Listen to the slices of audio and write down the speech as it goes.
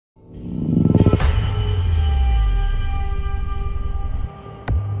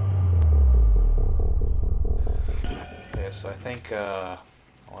think, I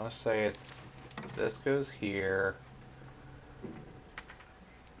want to say it's, this goes here.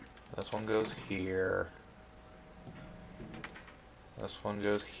 This one goes here. This one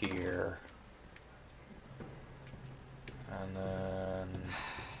goes here. And then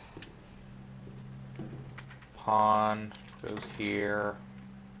pawn goes here.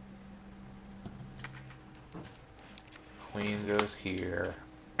 Queen goes here.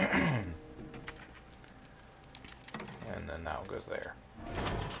 And then that one goes there.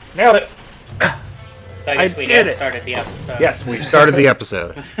 Nailed it! So I guess we did have it. started the episode. Yes, we've started the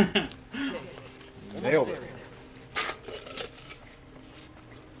episode. Nailed it.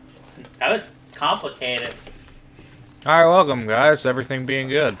 That was complicated. Alright, welcome guys. Everything being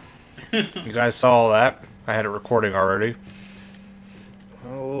good. You guys saw that. I had it recording already. Oh,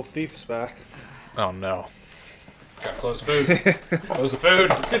 a little thief's back. Oh no. Gotta close food. Close the food.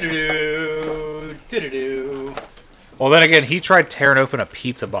 Do-do-do. Do-do-do. Well, then again, he tried tearing open a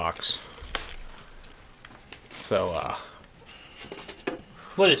pizza box. So,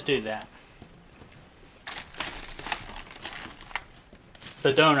 We'll just do that.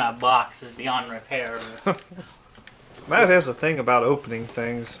 The donut box is beyond repair. Matt has a thing about opening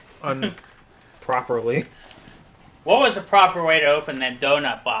things properly. What was the proper way to open that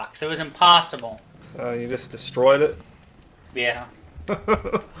donut box? It was impossible. So you just destroyed it. Yeah.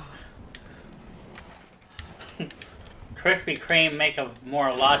 Krispy Kreme make a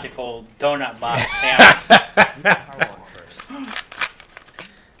more logical donut box. Yeah.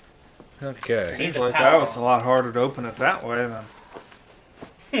 okay. Seems like that was a lot harder to open it that way than.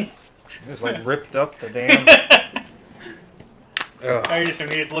 It was like ripped up the damn. I just when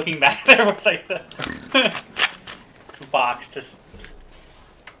he was looking back there with like the box just.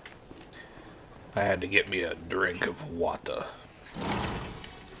 I had to get me a drink of water.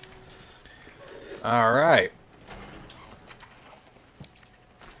 Alright.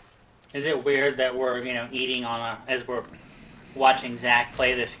 Is it weird that we're, eating on as we're watching Zach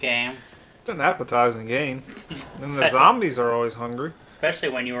play this game? It's an appetizing game. And the zombies are always hungry. Especially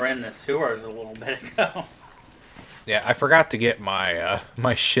when you were in the sewers a little bit ago. Yeah, I forgot to get my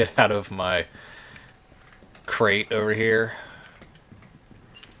my shit out of my crate over here.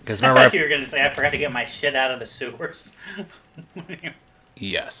 Because I remember, thought you were going to say, I forgot to get my shit out of the sewers.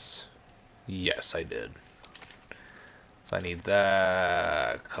 Yes. Yes, I did. So I need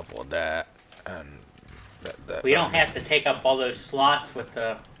that, a couple of that, and that. We don't have to take up all those slots with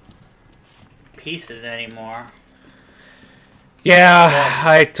the pieces anymore. Yeah,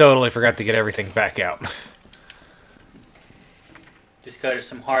 I totally forgot to get everything back out. Just go to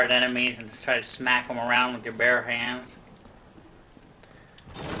some hard enemies and just try to smack them around with your bare hands.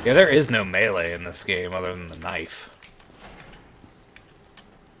 Yeah, there is no melee in this game other than the knife.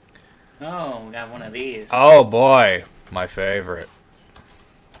 Oh, we got one of these. Oh boy, my favorite.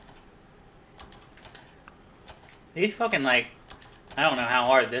 These fucking, I don't know how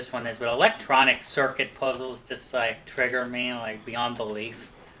hard this one is, but electronic circuit puzzles just, trigger me, beyond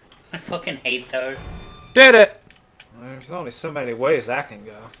belief. I fucking hate those. Did it! There's only so many ways that can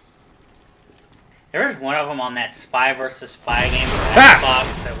go. There was one of them on that Spy vs. Spy game for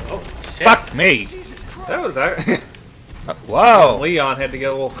Xbox. That was, oh, shit. Fuck me! That was that. Whoa! Leon had to get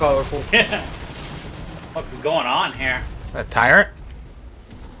a little colorful. Yeah. What's going on here? A tyrant?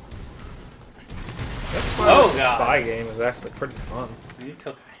 That's why Oh, this God. Spy game is actually pretty fun. You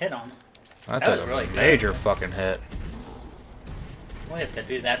took a hit on it. That was took really a good. major fucking hit. We'll have to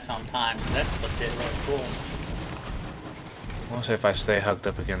do that sometime. That's legit really cool. We'll see if I stay hugged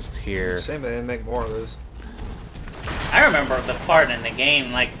up against here. Shame they didn't make more of those. I remember the part in the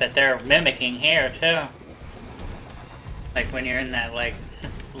game, that they're mimicking here, too. When you're in that,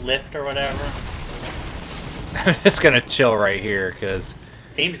 lift or whatever. I'm just gonna chill right here, because...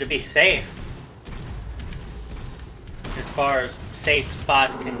 Seems to be safe. As far as safe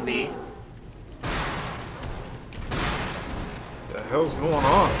spots can be. What the hell's going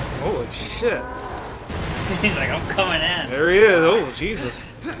on? Holy shit. He's like, I'm coming in. There he is. Oh, Jesus.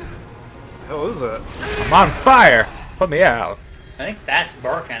 What the hell is that? I'm on fire! Put me out. I think that's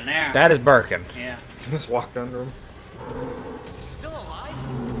Birkin there. That is Birkin. Yeah. Just walked under him. Still alive?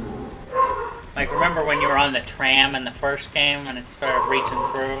 Remember when you were on the tram in the first game and it started reaching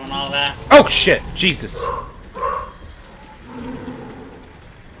through and all that? Oh shit! Jesus!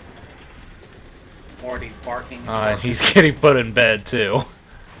 Morty's barking. And he's getting put in bed too.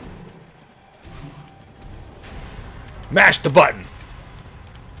 Mash the button!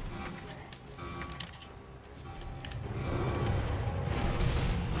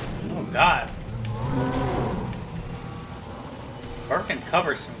 Oh god. Birkin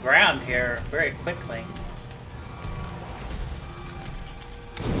covers some ground here very quickly.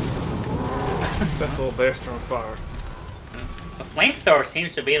 Set the little bastard on fire. The flamethrower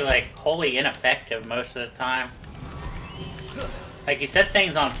seems to be like wholly ineffective most of the time. Like you set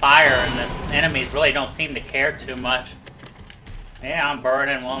things on fire and the enemies really don't seem to care too much. Yeah, I'm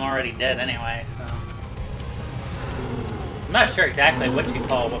burning. Well, I'm already dead anyway, so. I'm not sure exactly what you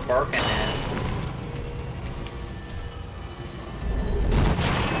call what Birkin is.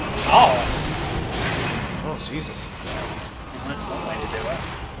 Oh! Oh, Jesus. Well, that's one way to do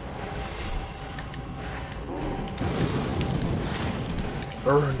it.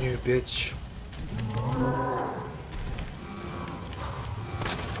 Burn you, bitch.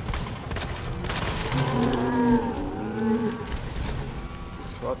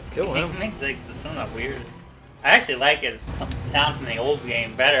 Just about to kill him. It's like something weird. I actually like his sound from the old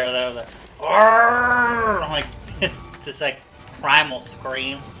game better though. The like it's just like primal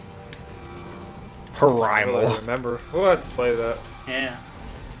scream. I don't really Primal. remember. We'll have to play that. Yeah.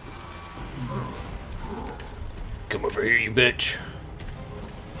 Come over here, you bitch.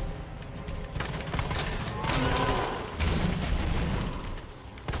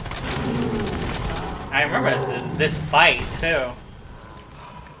 I remember this fight too.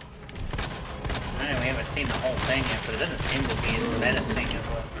 I know we haven't seen the whole thing yet, but it doesn't seem to be as menacing as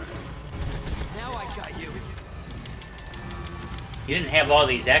what. Now I got you. You didn't have all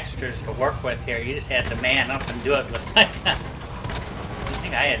these extras to work with here. You just had to man up and do it with like I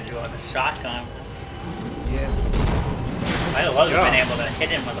think I had to do it with a shotgun. Yeah. I'd have loved to have been able to hit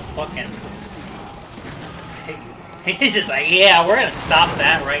him with a fucking. He's just like, yeah, we're gonna stop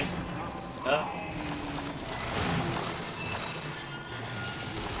that right.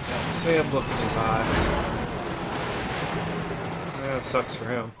 Sad look in his eye. Yeah, it sucks for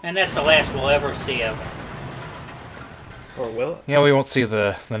him. And that's the last we'll ever see of him. Or will it? Yeah, we won't see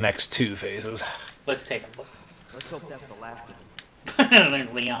the next two phases. Let's take a look. Let's hope that's the last of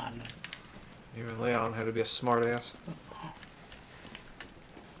them. Leon. Even Leon had to be a smartass.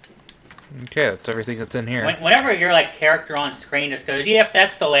 Okay, that's everything that's in here. Whenever your like character on screen just goes, yep,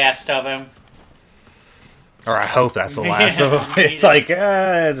 that's the last of him. Or I hope that's the last of them. It's like,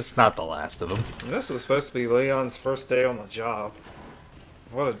 it's not the last of them. This is supposed to be Leon's first day on the job.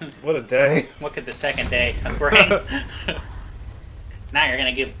 What a day. What could the second day bring? Now you're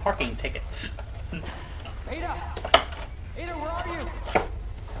gonna give parking tickets. Ada! Ada, where are you?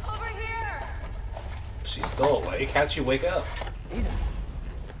 Over here! She's still awake. How'd she wake up? Ada.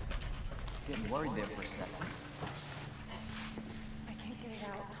 Getting worried there for a second. I can't get it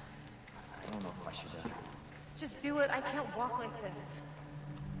out. I don't know if I should. Just do it. I can't walk like this.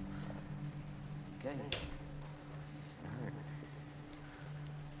 Okay.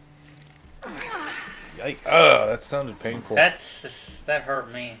 Yikes. Oh, that sounded painful. That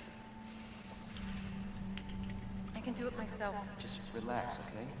hurt me. I can do it myself. Just relax,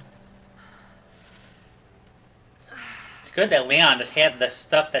 okay? It's good that Leon just had the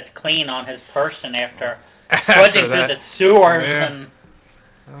stuff that's clean on his person after trudging through that. the sewers Yeah. and.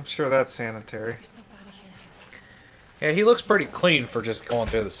 I'm sure that's sanitary. You're so out of here. Yeah, he looks pretty clean for just going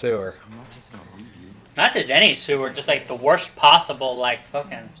through the sewer. I'm not just gonna leave you. Not just any sewer, just like the worst possible, like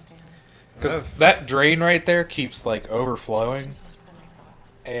fucking. Because that drain right there keeps, like, overflowing.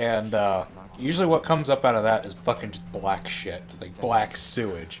 And, usually what comes up out of that is fucking just black shit. Like, black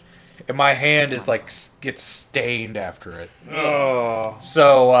sewage. And my hand is, like, gets stained after it. Oh.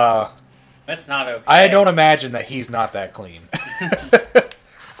 So, That's not okay. I don't imagine that he's not that clean. Grab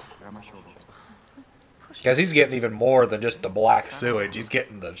my shoulder. Because he's getting even more than just the black sewage. He's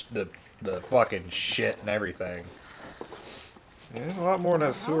getting the fucking shit and everything. Yeah, a lot more than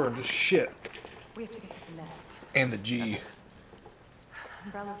that sewer and just shit. We have to get to the nest. And the G.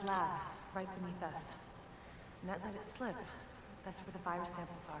 Umbrella's lab, right beneath us. Net let it slip. That's where the virus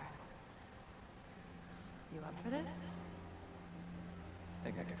samples are. You up for this? I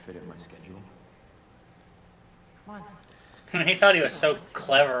think I can fit it in my schedule. Come on. He thought he was so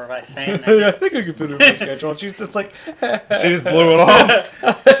clever by saying I that. think I can fit it in my schedule. And she's just like, She just blew it off.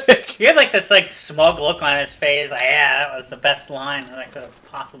 He had like this like smug look on his face. Like, yeah, that was the best line that I could have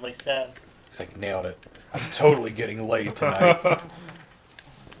possibly said. he's like, nailed it. I'm totally getting laid tonight. My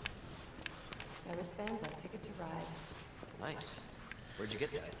wristband's our ticket to ride. Nice. Where'd you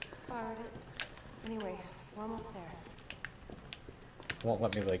get that? Borrowed it. Anyway, we're almost there. Won't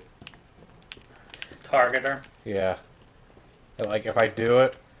let me, like, Target her. yeah. And, like, if I do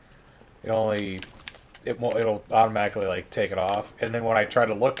it, it'll automatically, like, take it off. And then when I try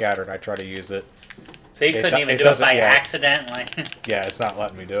to look at her and I try to use it, So you It couldn't do- even it do it doesn't- by yeah. accident. Like, yeah, it's not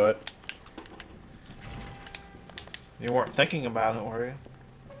letting me do it. You weren't thinking about it, were you?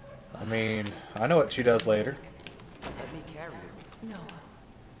 I mean, I know what she does later. Let me carry you. No.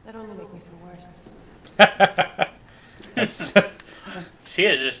 That only make me feel worse. It's, She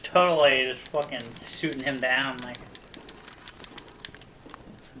is just totally just fucking shooting him down. Like,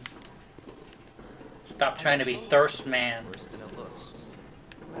 stop trying to be thirst man. Worse than it looks.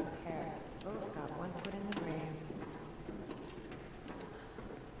 Repair. Both got one foot in the grave.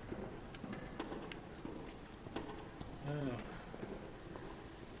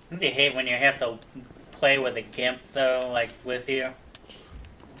 Don't you hate when you have to play with a gimp though, like with you? It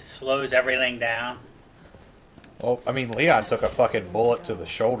slows everything down. well, I mean, Leon took a fucking bullet to the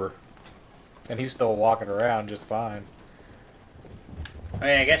shoulder, and he's still walking around just fine. I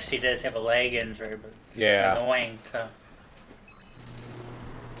mean, I guess she does have a leg injury, but it's Yeah. annoying to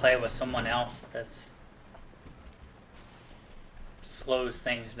play with someone else that's slows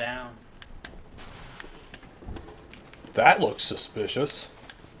things down. That looks suspicious.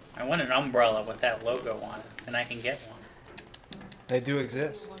 I want an umbrella with that logo on it, and I can get one. They do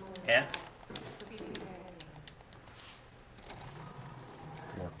exist. Yeah?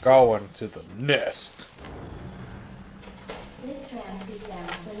 We're going to the nest. This ramp is down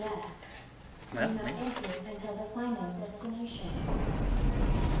to the nest. Well, Do not exit until the final destination.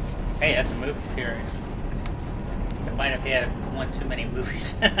 hey, that's a movie series. It might have had one too many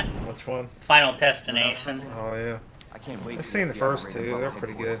movies. Which one? Final Destination. Oh yeah. I can't wait. I've to seen get the first operator two. above They're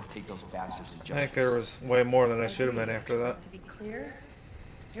pretty headquarters good. and Take those bastards to I think justice. there was way more than there should have been after that. To be clear,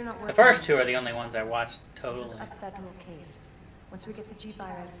 you're not The working first on two are it. the only ones I watched This totally. is a federal case. Once we get the G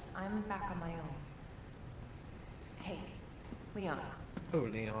virus, I'm back on my own. Hey, Leon, Oh,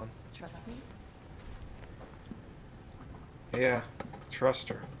 Leon. trust me? Yeah. Trust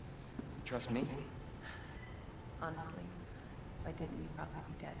her. Trust me. Honestly, if I didn't, you'd probably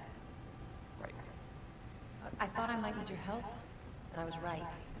be dead. Right. I thought I might need your help, and I was right.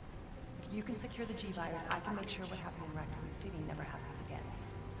 If you can secure the G virus, I can make sure what happened in Raccoon City never happens again.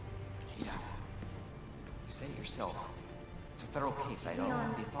 Ada. You say it yourself. It's a federal case. I don't Leon,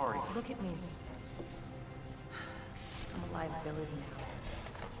 have the authority. look at me. I'm a liability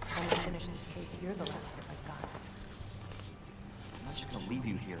now. When we finish this case, you're the last grip I've got. I'm not just gonna leave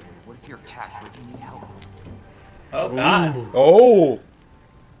you here. What if you're attacked? What if you need help? Oh god. Oh!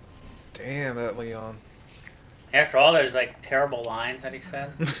 Damn, that Leon. After all those like terrible lines that he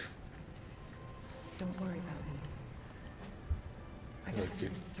said. Don't worry about me. I gotta see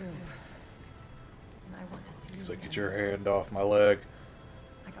this through. And I want to see He's you like, get again. your hand off my leg.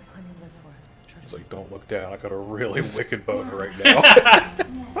 I got plenty to live for. Trust He's me. like, don't look down. I got a really wicked boner right now.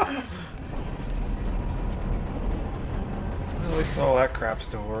 At least all that crap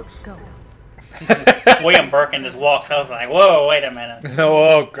still works. Go. William Birkin just walks up like, whoa, wait a minute. No,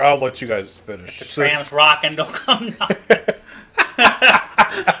 oh, I'll let you guys finish. The tram's rocking, don't come down.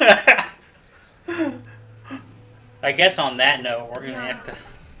 I guess on that note, we're gonna have to.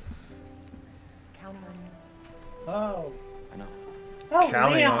 Counting on you. Oh. I know. Oh,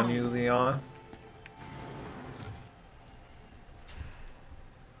 Counting Leon. on you, Leon.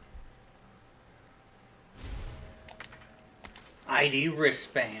 ID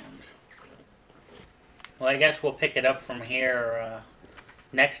wristband. Well, I guess we'll pick it up from here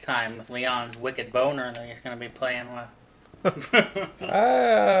next time with Leon's wicked boner that he's gonna be playing with.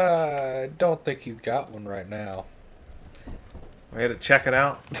 I don't think you got one right now. We had to check it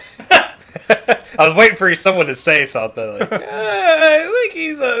out. I was waiting for someone to say something like, I think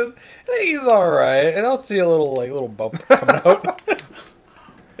he's all right. And I'll see a little bump coming out.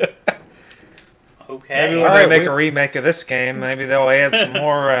 Okay. Maybe when Alright, they make a remake of this game, maybe they'll add some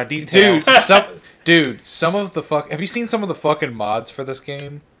more details. Some of the fuck. Have you seen some of the fucking mods for this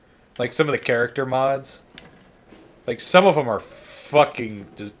game? Like some of the character mods. Like some of them are fucking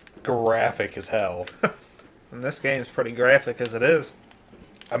just graphic as hell. And this game's pretty graphic as it is.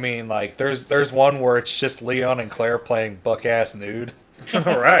 I mean, like there's one where it's just Leon and Claire playing buck ass nude. All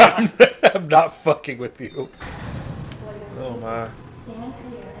right. I'm not fucking with you. Oh my. Stand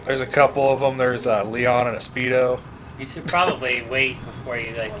clear. There's a couple of them. There's Leon and a Speedo. You should probably wait before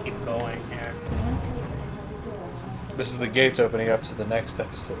you like keep going here. Stand clear until the doors are This is the gates opening up to the next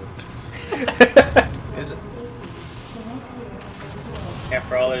episode. Is it? safety. Stand clear until the doors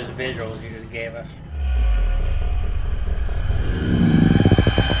After all those visuals you just gave us.